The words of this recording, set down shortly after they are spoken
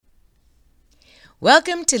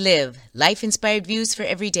Welcome to Live, Life-Inspired Views for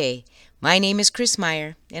Every Day. My name is Chris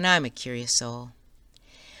Meyer, and I'm a curious soul.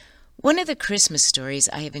 One of the Christmas stories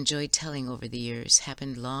I have enjoyed telling over the years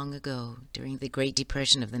happened long ago during the Great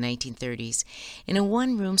Depression of the 1930s in a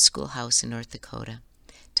one-room schoolhouse in North Dakota.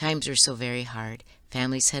 Times were so very hard,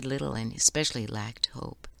 families had little and especially lacked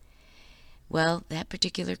hope. Well, that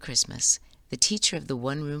particular Christmas, the teacher of the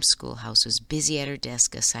one-room schoolhouse was busy at her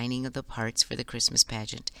desk assigning the parts for the Christmas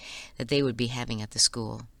pageant that they would be having at the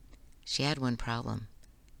school. She had one problem.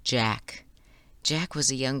 Jack. Jack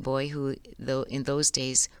was a young boy who, though in those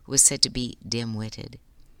days, was said to be dim-witted.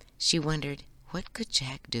 She wondered, what could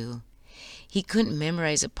Jack do? He couldn't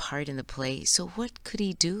memorize a part in the play, so what could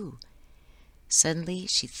he do? Suddenly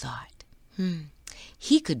she thought,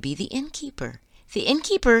 he could be the innkeeper. The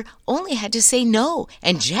innkeeper only had to say no,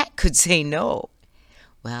 and Jack could say no.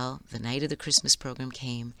 Well, the night of the Christmas program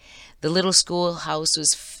came. The little schoolhouse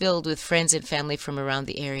was filled with friends and family from around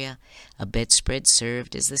the area. A bedspread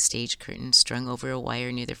served as the stage curtain strung over a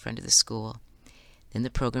wire near the front of the school. Then the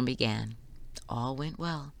program began. All went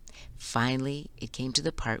well. Finally, it came to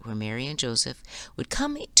the part where Mary and Joseph would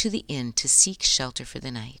come to the inn to seek shelter for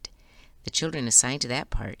the night. The children assigned to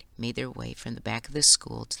that part made their way from the back of the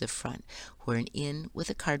school to the front, where an inn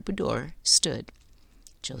with a cardboard door stood.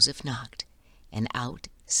 Joseph knocked, and out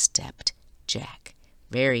stepped Jack.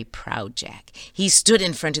 Very proud Jack. He stood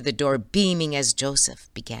in front of the door, beaming as Joseph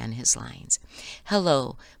began his lines.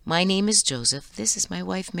 "Hello, my name is Joseph. This is my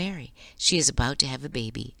wife, Mary. She is about to have a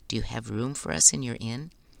baby. Do you have room for us in your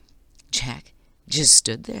inn?" Jack just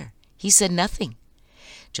stood there. He said nothing.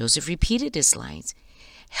 Joseph repeated his lines.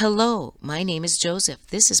 "Hello, my name is Joseph.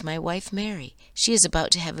 This is my wife, Mary. She is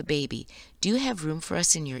about to have a baby. Do you have room for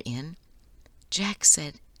us in your inn?" Jack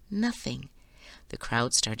said nothing. The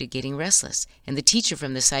crowd started getting restless, and the teacher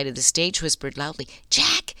from the side of the stage whispered loudly,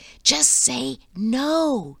 "Jack, just say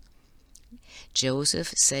no."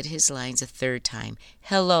 Joseph said his lines a third time.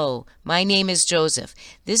 "Hello, my name is Joseph.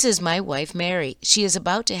 This is my wife, Mary. She is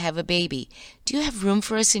about to have a baby. Do you have room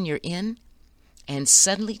for us in your inn?" And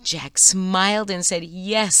suddenly Jack smiled and said,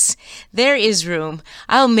 "Yes, there is room.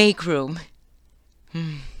 I'll make room."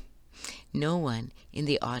 No one in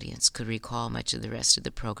the audience could recall much of the rest of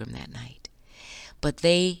the program that night. But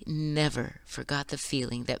they never forgot the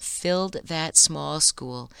feeling that filled that small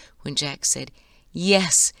school when Jack said,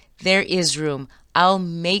 "Yes, there is room. I'll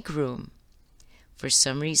make room." For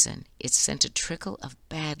some reason, it sent a trickle of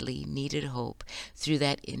badly needed hope through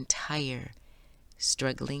that entire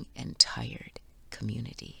struggling and tired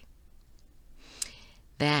community.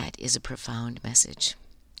 That is a profound message.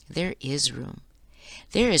 There is room.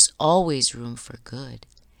 There is always room for good,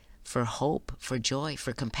 for hope, for joy,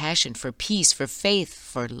 for compassion, for peace, for faith,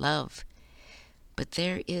 for love. But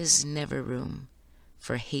there is never room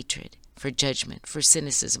for hatred, for judgment, for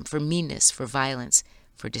cynicism, for meanness, for violence,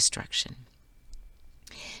 for destruction.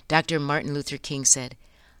 Dr. Martin Luther King said,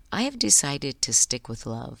 "I have decided to stick with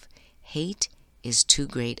love. Hate is too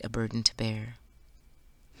great a burden to bear."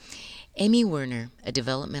 Amy Werner, a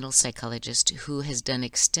developmental psychologist who has done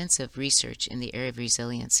extensive research in the area of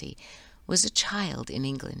resiliency, was a child in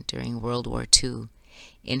England during World War II.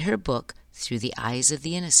 In her book, Through the Eyes of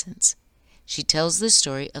the Innocents, she tells the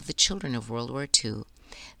story of the children of World War II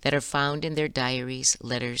that are found in their diaries,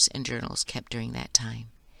 letters, and journals kept during that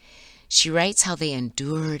time. She writes how they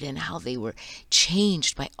endured and how they were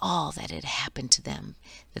changed by all that had happened to them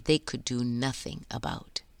that they could do nothing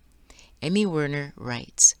about. Amy Werner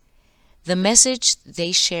writes, "The message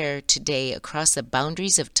they share today across the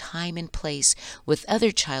boundaries of time and place with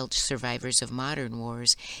other child survivors of modern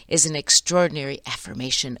wars is an extraordinary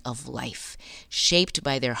affirmation of life, shaped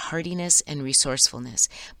by their hardiness and resourcefulness,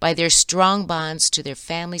 by their strong bonds to their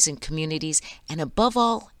families and communities, and above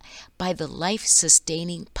all, by the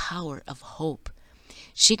life-sustaining power of hope."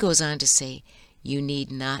 She goes on to say, "You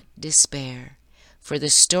need not despair. For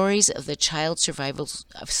the stories of the child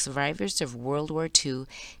survivors of World War II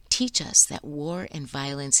teach us that war and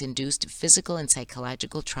violence-induced physical and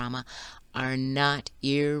psychological trauma are not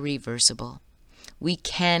irreversible. We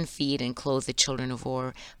can feed and clothe the children of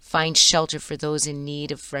war, find shelter for those in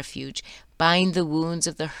need of refuge, bind the wounds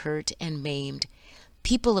of the hurt and maimed.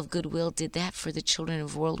 People of goodwill did that for the children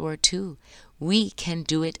of World War II. We can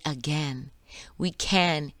do it again. We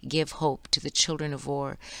can give hope to the children of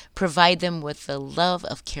war, provide them with the love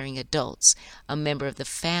of caring adults, a member of the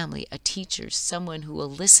family, a teacher, someone who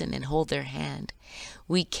will listen and hold their hand.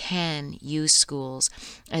 We can use schools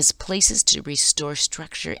as places to restore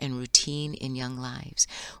structure and routine in young lives,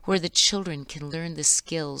 where the children can learn the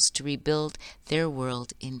skills to rebuild their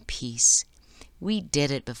world in peace. We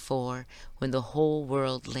did it before when the whole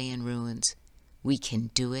world lay in ruins. we can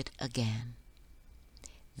do it again.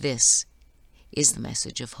 This is the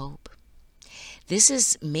message of hope. This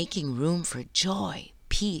is making room for joy,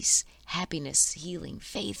 peace, happiness, healing,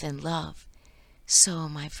 faith, and love. So,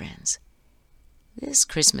 my friends, this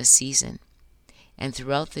Christmas season and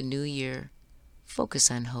throughout the new year,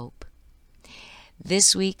 focus on hope.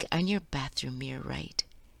 This week, on your bathroom mirror, write,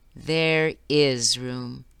 there is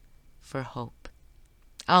room for hope.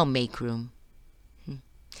 I'll make room.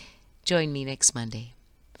 Join me next Monday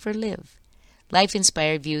for Live,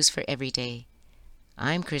 life-inspired views for every day.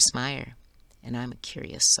 I'm Chris Meyer, and I'm a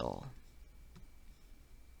curious soul.